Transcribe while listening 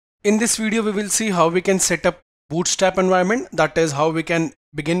In this video, we will see how we can set up Bootstrap environment. That is how we can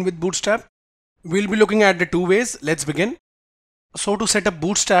begin with Bootstrap. We'll be looking at the two ways. Let's begin. So to set up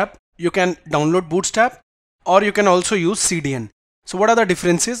Bootstrap, you can download Bootstrap or you can also use CDN. So what are the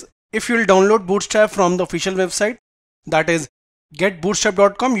differences? If you'll download Bootstrap from the official website, that is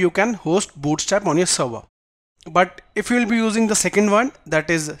getbootstrap.com, you can host Bootstrap on your server. But if you will be using the second one, that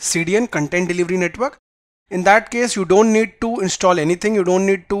is CDN, Content Delivery Network, in that case, you don't need to install anything. You don't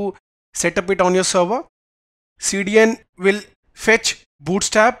need to set up it on your server. CDN will fetch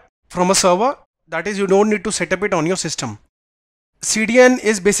Bootstrap from a server. That is, you don't need to set up it on your system. CDN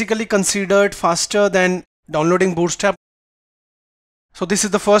is basically considered faster than downloading Bootstrap. So this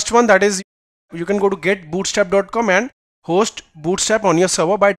is the first one. That is, you can go to getbootstrap.com and host Bootstrap on your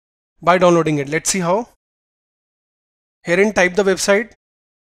server by downloading it. Let's see how. Herein type the website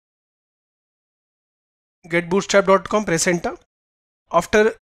getbootstrap.com, press enter.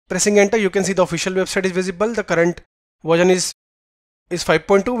 After pressing enter, you can see the official website is visible. The current version is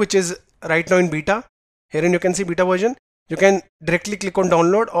 5.2, which is right now in beta. Herein you can see beta version. You can directly click on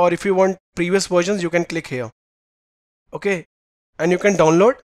download, or if you want previous versions, you can click here. Okay, and you can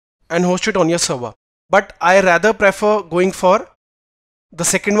download and host it on your server. But I rather prefer going for the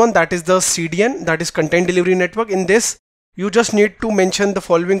second one, that is the CDN, that is Content Delivery Network. In this, you just need to mention the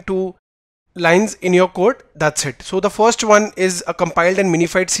following two lines in your code. That's it. So the first one is a compiled and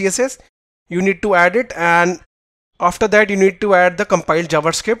minified CSS. You need to add it, and after that you need to add the compiled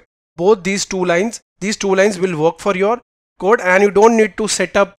JavaScript. Both these two lines will work for your code, and you don't need to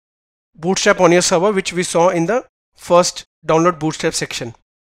set up Bootstrap on your server, which we saw in the first download Bootstrap section.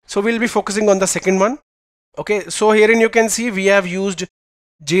 So we'll be focusing on the second one. Okay, so herein you can see we have used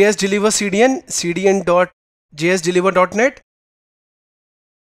JSDeliver CDN, cdn.jsdeliver.net.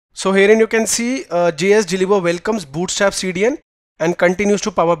 So herein you can see JSDeliver welcomes Bootstrap CDN and continues to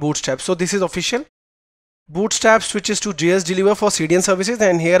power Bootstrap. So this is official. Bootstrap switches to JSDeliver for CDN services,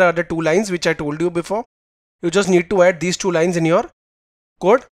 and here are the two lines which I told you before. You just need to add these two lines in your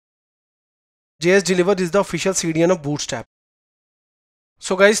code. JSDeliver is the official CDN of Bootstrap.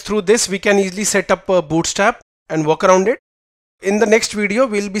 So guys, through this we can easily set up Bootstrap and work around it. In the next video,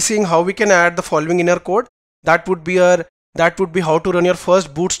 we'll be seeing how we can add the following in our code. That would be how to run your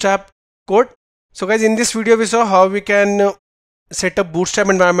first Bootstrap code. So guys, in this video we saw how we can set up Bootstrap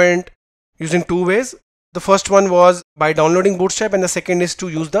environment using two ways. The first one was by downloading Bootstrap, and the second is to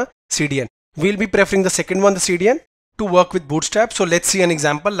use the CDN. We'll be preferring the second one, the CDN, to work with Bootstrap. So let's see an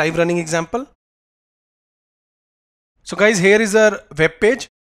example, live running example. So guys, here is our web page.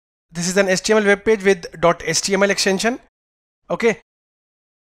 This is an HTML web page with .html extension. Okay.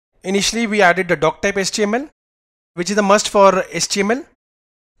 Initially we added the doc type HTML, which is a must for HTML.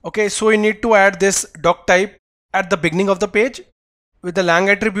 Okay, so you need to add this doc type at the beginning of the page with the lang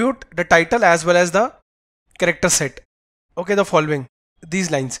attribute, the title, as well as the character set. Okay, the following, these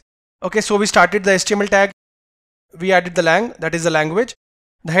lines. Okay, so we started the HTML tag, we added the lang, that is the language.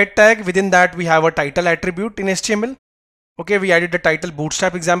 The head tag, within that we have a title attribute in HTML. Okay, we added the title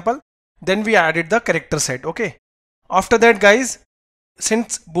Bootstrap example. Then we added the character set. Okay, after that guys,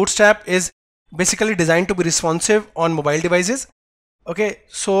 since Bootstrap is basically designed to be responsive on mobile devices, okay,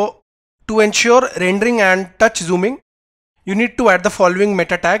 so to ensure rendering and touch zooming, you need to add the following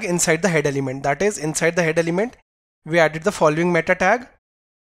meta tag inside the head element. That is, inside the head element we added the following meta tag.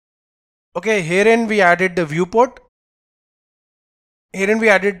 Okay, herein we added the viewport. Herein we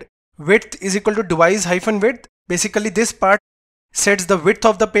added width is equal to device hyphen width. Basically this part sets the width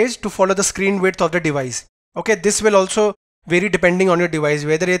of the page to follow the screen width of the device. Okay, this will also vary depending on your device,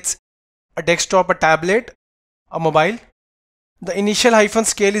 whether it's a desktop, a tablet, a mobile. The initial hyphen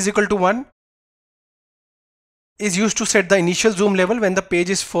scale is equal to 1 is used to set the initial zoom level when the page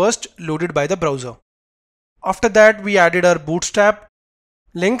is first loaded by the browser. After that we added our Bootstrap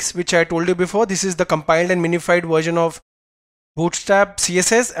links, which I told you before. This is the compiled and minified version of Bootstrap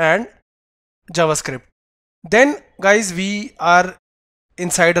CSS and JavaScript. Then guys, we are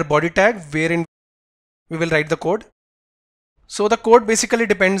inside our body tag wherein we will write the code. So the code basically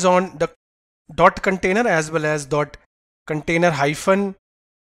depends on the dot container as well as dot container hyphen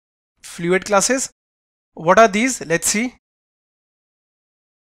fluid classes. What are these? Let's see.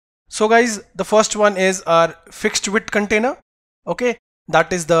 So guys, the first one is our fixed width container. Okay,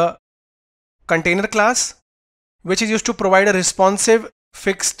 that is the container class, which is used to provide a responsive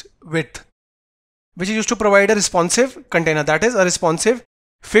fixed width, which is used to provide a responsive container, that is a responsive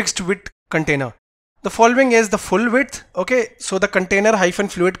fixed width container. The following is the full width. Okay, so the container hyphen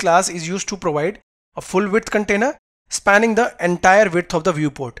fluid class is used to provide a full width container spanning the entire width of the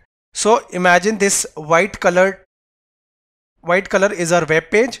viewport. So imagine this white color is our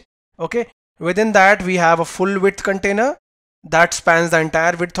web page, Okay, within that we have a full width container that spans the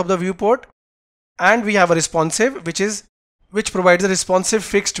entire width of the viewport, and we have a responsive which provides a responsive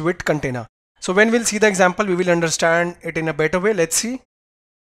fixed width container. So when we'll see the example, we will understand it in a better way. Let's see.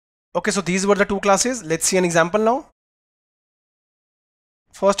 Okay, so these were the two classes. Let's see an example now.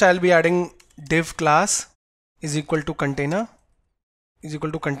 First, I'll be adding div class is equal to container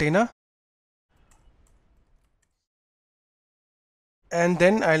and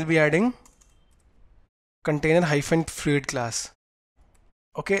then I'll be adding container hyphen fluid class.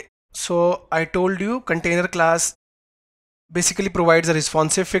 Okay, so I told you container class basically provides a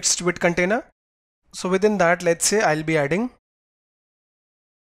responsive fixed width container. So within that, let's say I'll be adding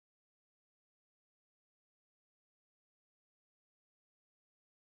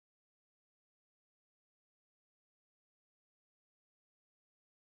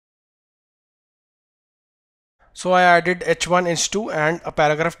so I added h1, h2 and a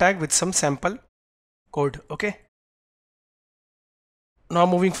paragraph tag with some sample code. Okay, now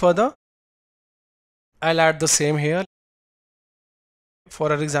moving further, I'll add the same here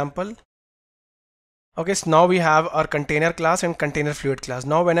for our example. Okay, so now we have our container class and container fluid class.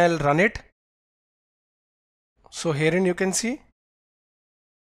 Now when I'll run it, so herein you can see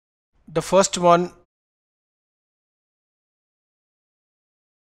the first one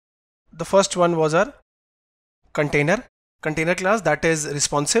was our container class, that is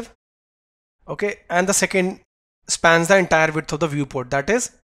responsive. Okay, and the second spans the entire width of the viewport, that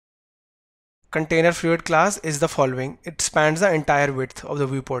is container fluid class is the following. It spans the entire width of the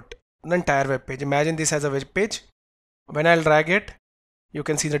viewport, the entire web page. Imagine this as a web page. When I'll drag it, you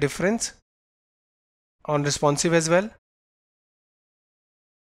can see the difference on responsive as well.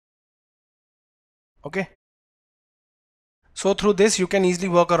 Okay, so through this you can easily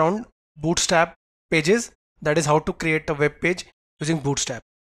work around Bootstrap pages. That is how to create a web page using Bootstrap.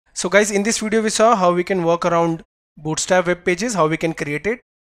 So guys, in this video we saw how we can work around Bootstrap web pages, how we can create it.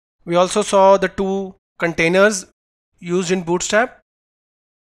 We also saw the two containers used in Bootstrap.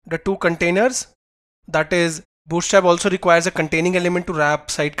 The two containers, that is Bootstrap also requires a containing element to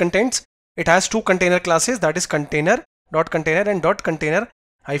wrap site contents. It has two container classes, that is container.container and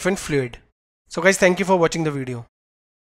 .container-fluid. So guys, thank you for watching the video.